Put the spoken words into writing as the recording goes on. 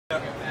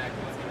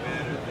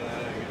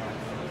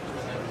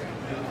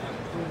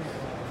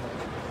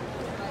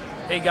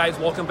Hey guys,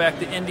 welcome back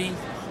to Indy.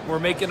 We're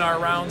making our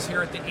rounds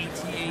here at the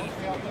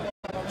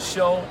ATA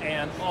show,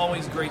 and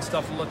always great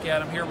stuff to look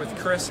at. I'm here with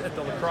Chris at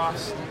the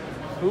LaCrosse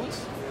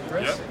Boots.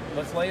 Chris, Yep.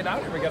 Let's lay it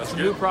out here. We got some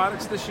new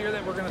products this year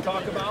that we're going to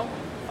talk about.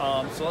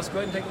 So let's go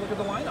ahead and take a look at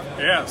the lineup.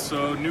 Yeah,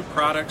 so new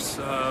products,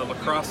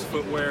 LaCrosse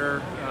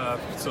Footwear.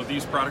 So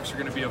these products are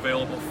going to be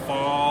available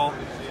fall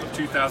of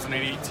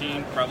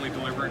 2018, probably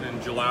delivered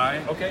in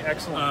July. Okay,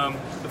 excellent.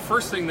 The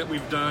first thing that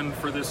we've done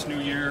for this new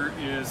year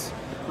is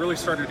really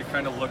started to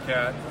kind of look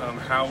at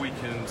how we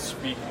can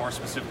speak more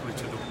specifically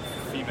to the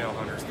female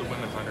hunters, the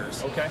women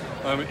hunters. Okay.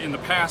 In the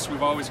past,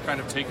 we've always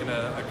kind of taken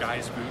a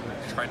guy's boot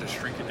and tried to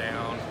shrink it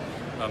down,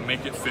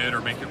 make it fit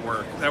or make it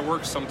work. That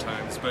works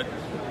sometimes, but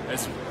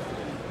as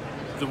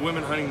the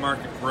women hunting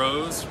market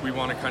grows, we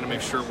want to kind of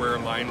make sure we're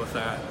in line with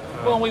that.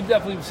 Well, we've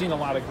definitely seen a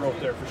lot of growth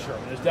there for sure.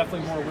 There's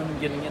definitely more women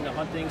getting into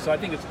hunting, so I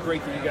think it's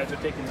great that you guys are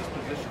taking this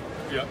position.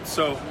 Yeah,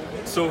 so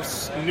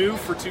new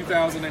for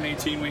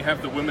 2018, we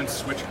have the women's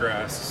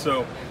switchgrass.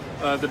 So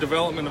the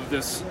development of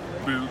this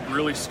boot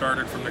really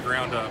started from the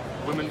ground up.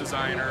 Women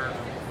designer,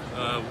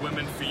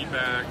 women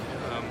feedback,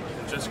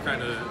 just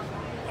kind of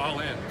all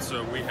in.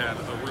 So we had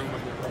a room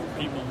of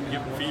people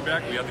giving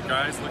feedback. We had the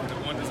guys looking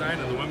at one design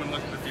and the women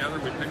looking at the other.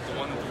 We picked the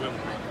one that the women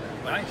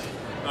liked.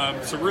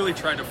 Nice. So really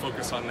tried to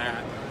focus on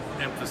that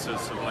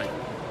emphasis of like,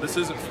 this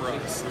isn't for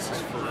us, this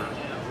is for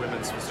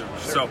women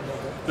specifically. Sure. So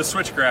the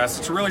switchgrass,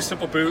 it's a really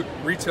simple boot,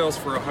 retails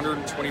for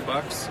 120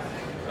 bucks,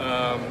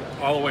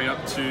 all the way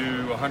up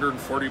to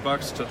 140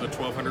 bucks to the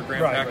 1200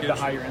 gram package. The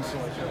higher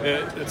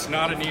insulation. It's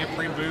not a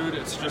neoprene boot,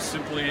 it's just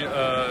simply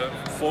a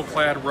full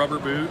clad rubber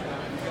boot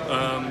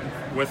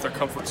with a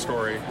comfort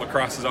story.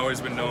 LaCrosse has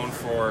always been known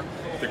for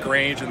the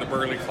Grange and the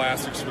Burley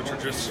Classics, which are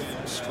just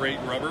straight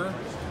rubber.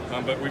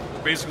 But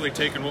we've basically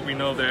taken what we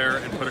know there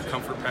and put a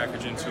comfort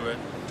package into it.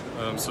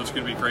 So it's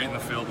going to be great in the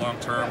field long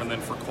term, and then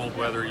for cold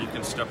weather you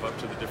can step up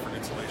to the different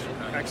insulation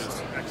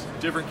packages.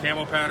 Excellent. Different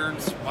camo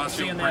patterns.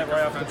 Seeing that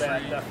right off the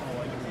bat,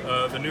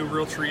 definitely. The new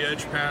Real Tree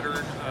Edge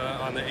pattern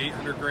on the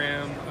 800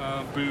 gram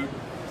boot,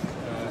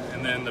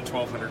 and then the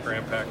 1200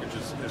 gram package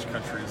is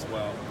country as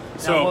well.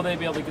 So now, will they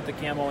be able to get the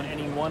camo in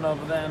any one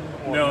of them?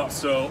 Or no,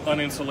 so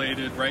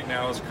uninsulated right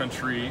now is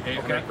country,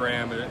 800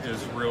 gram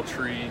is Real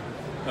Tree.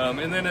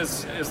 And then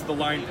as the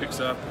line picks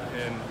up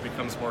and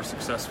becomes more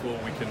successful,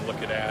 we can look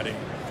at adding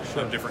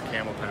different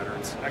camo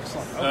patterns.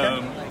 Excellent.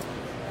 Okay.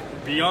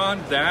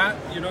 Beyond that,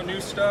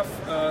 new stuff,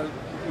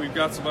 we've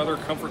got some other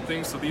comfort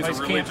things. So these are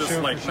really just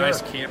like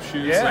nice camp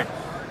shoes. Yeah. Like,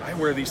 I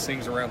wear these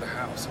things around the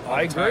house all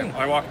the agree. time.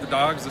 I walk the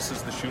dogs, this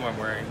is the shoe I'm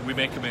wearing. We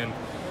make them in,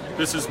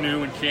 this is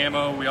new in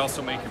camo. We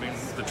also make them in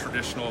the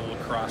traditional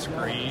LaCrosse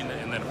green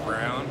and then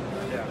brown.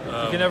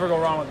 Yeah. You can never go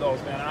wrong with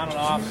those, man. On and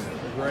off.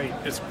 Great.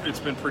 It's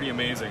been pretty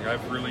amazing.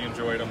 I've really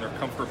enjoyed them. They're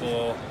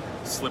comfortable,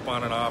 slip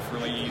on and off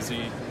really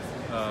easy,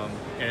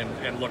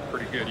 and look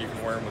pretty good. You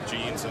can wear them with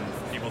jeans and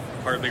people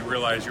hardly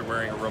realize you're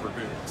wearing a rubber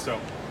boot. So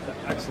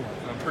excellent.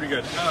 Pretty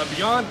good.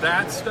 Beyond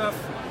that stuff,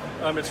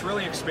 it's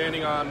really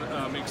expanding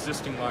on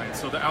existing lines.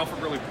 So the Alpha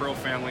Really Pro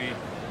family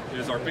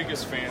is our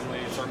biggest family.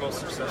 It's our most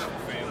successful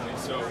family.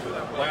 So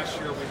last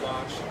year we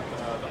launched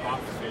the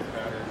Optifade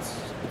patterns.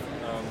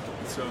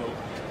 So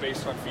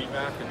based on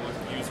feedback and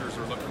what users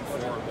are looking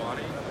for and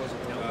wanting,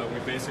 we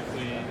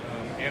basically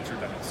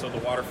answered that. So the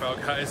waterfowl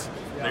guys,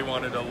 they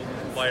wanted a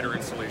lighter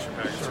insulation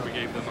package, so we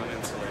gave them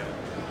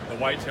uninsulated. The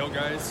whitetail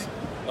guys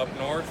up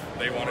north,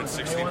 they wanted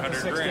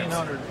 1600 grams,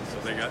 so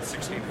they got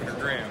 1600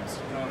 grams.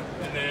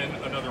 And then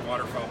another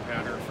waterfowl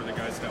pattern for the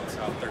guys down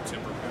south, their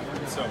timber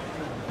pattern. So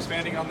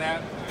expanding on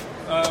that,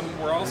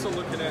 we're also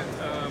looking at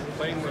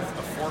playing with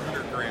a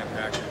 400 gram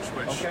package,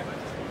 which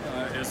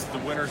as the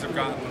winters have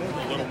gotten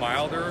a little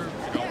milder,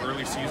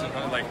 early season,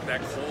 like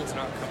that cold's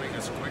not coming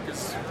as quick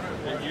as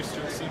it used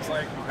to, it seems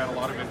like. We've had a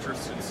lot of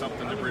interest in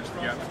something to bridge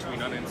the gap between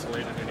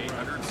uninsulated and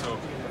 800, so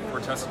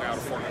we're testing out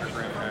a 400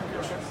 gram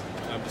package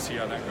to see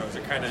how that goes.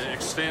 It kind of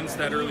extends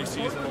that early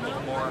season a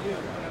little more,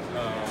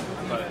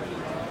 but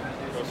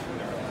it goes from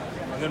there.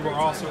 And then we're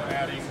also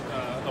adding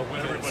a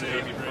women's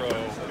Navy Pro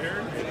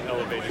and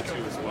Elevated 2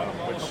 as well,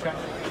 which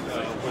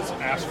was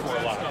asked for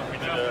a lot. We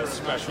did a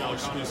special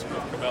exclusive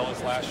with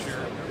Cabela's last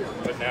year,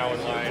 but now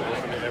in line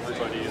with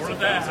everybody is a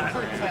that.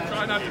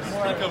 Try not to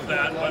speak of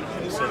that, but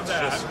so it's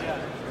just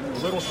a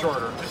little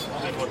shorter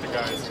than what the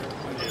guys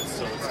is,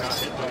 so it's not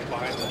hit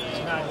behind the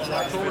knee.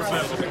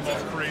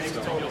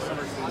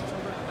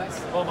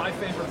 Well, my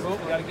favorite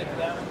boot, we got to get to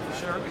that one for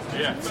sure.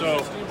 Yeah,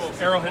 so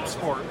Arrowhead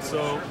Sport.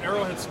 So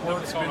Arrowhead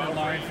Sport's been in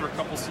line for a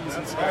couple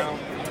seasons now.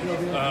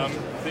 I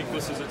think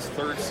this is its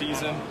third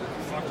season.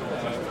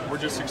 We're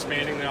just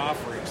expanding the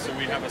offerings. So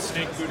we have a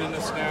snake boot in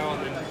this now,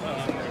 and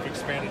then we've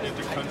expanded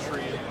into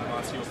country and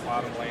Mossy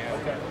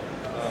bottomland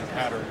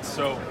patterns.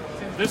 So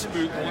this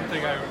boot, the one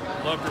thing I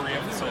love to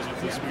reemphasize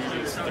with this boot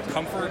is the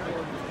comfort,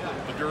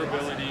 the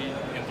durability,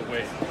 and the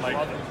weight. Like,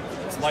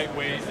 it's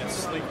lightweight, it's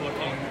sleek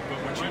looking, but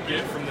what you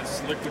get from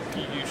this liquid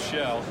PU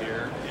shell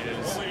here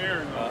is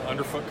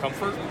underfoot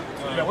comfort.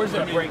 Yeah, where's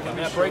that break?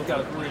 That break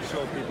got to really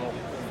show people.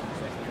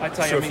 I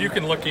tell you, so if you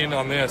can look in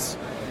on this,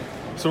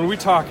 so when we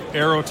talk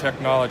aero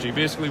technology,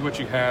 basically what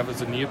you have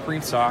is a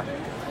neoprene sock,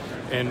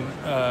 and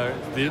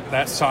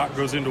that sock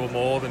goes into a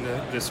mold, and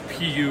this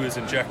PU is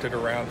injected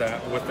around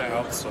that with the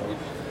outsole.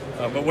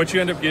 But what you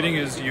end up getting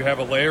is you have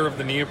a layer of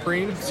the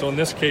neoprene. So in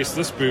this case,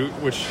 this boot,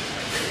 which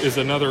is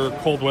another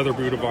cold weather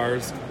boot of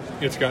ours,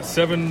 it's got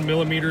 7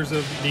 millimeters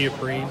of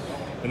neoprene,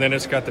 and then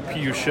it's got the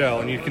PU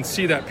shell. And you can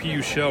see that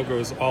PU shell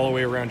goes all the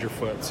way around your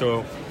foot.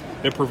 So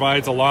it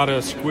provides a lot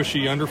of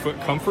squishy underfoot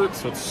comfort,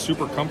 so it's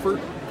super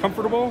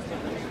comfortable.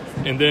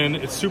 And then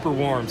it's super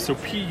warm. So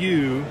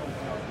PU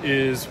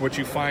is what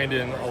you find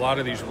in a lot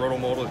of these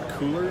rotomolded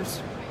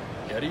coolers,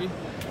 Yeti.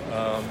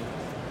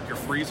 Your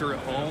freezer at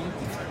home,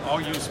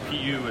 I'll use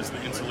PU as the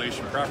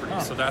insulation property,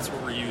 so that's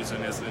what we're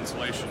using as the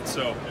insulation.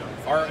 So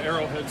our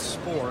Arrowhead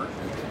Sport,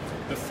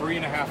 the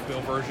 3.5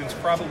 mil version is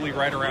probably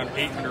right around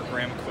 800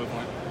 gram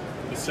equivalent.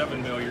 The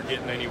 7 mil you're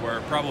getting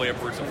anywhere, probably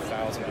upwards of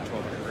 1,000 to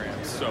 1,200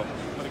 grams. So,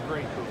 What a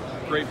great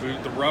boot. Great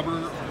boot. The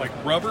rubber,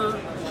 rubber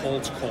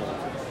holds cold.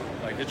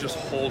 Like it just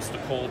holds the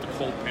cold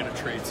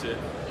penetrates it,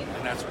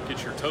 and that's what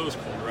gets your toes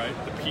cold, right?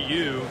 The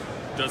PU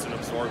doesn't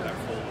absorb that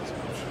cold as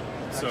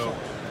much. So.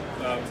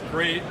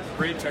 Great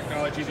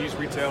technology. These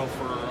retail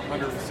for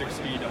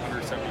 160 to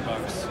 170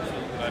 bucks,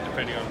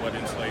 depending on what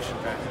insulation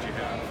package you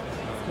have.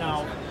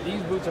 Now,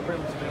 these boots are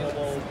pretty much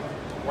available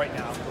right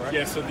now, correct?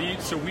 Yeah.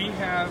 So we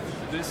have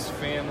this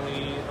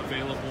family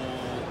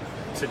available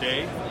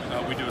today.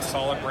 We do a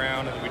solid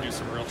brown and we do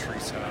some real tree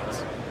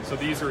styles. So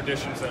these are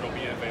additions that will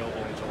be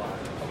available in July.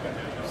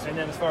 Okay. And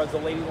then as far as the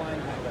lady line,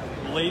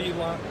 the ladies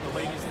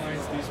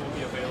lines, these will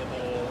be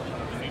available.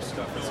 The new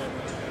stuff is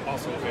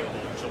also available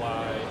in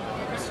July.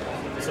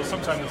 So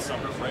sometime this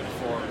summer, right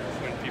before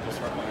when people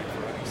start buying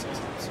for hunting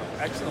season. So.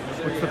 Excellent.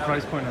 What's the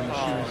price point on the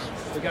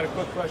shoes? We got a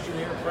quick question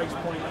here. Price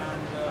point on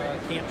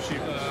camp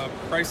shoes.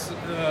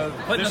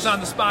 Putting us on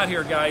the spot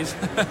here, guys.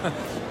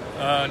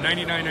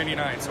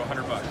 $99.99, so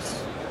 $100.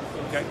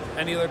 Okay.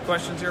 Any other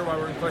questions here while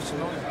we're in question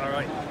mode? All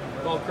right.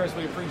 Well, Chris,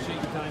 we appreciate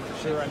your time for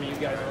sure. I mean, you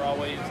guys are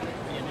always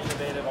being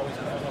innovative, always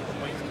coming up with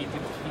ways to keep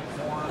people's feet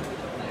warm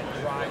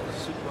and dry.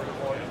 It's super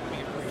important. We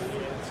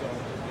appreciate it. So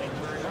thank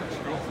you very much.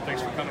 Cool.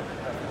 Thanks for coming.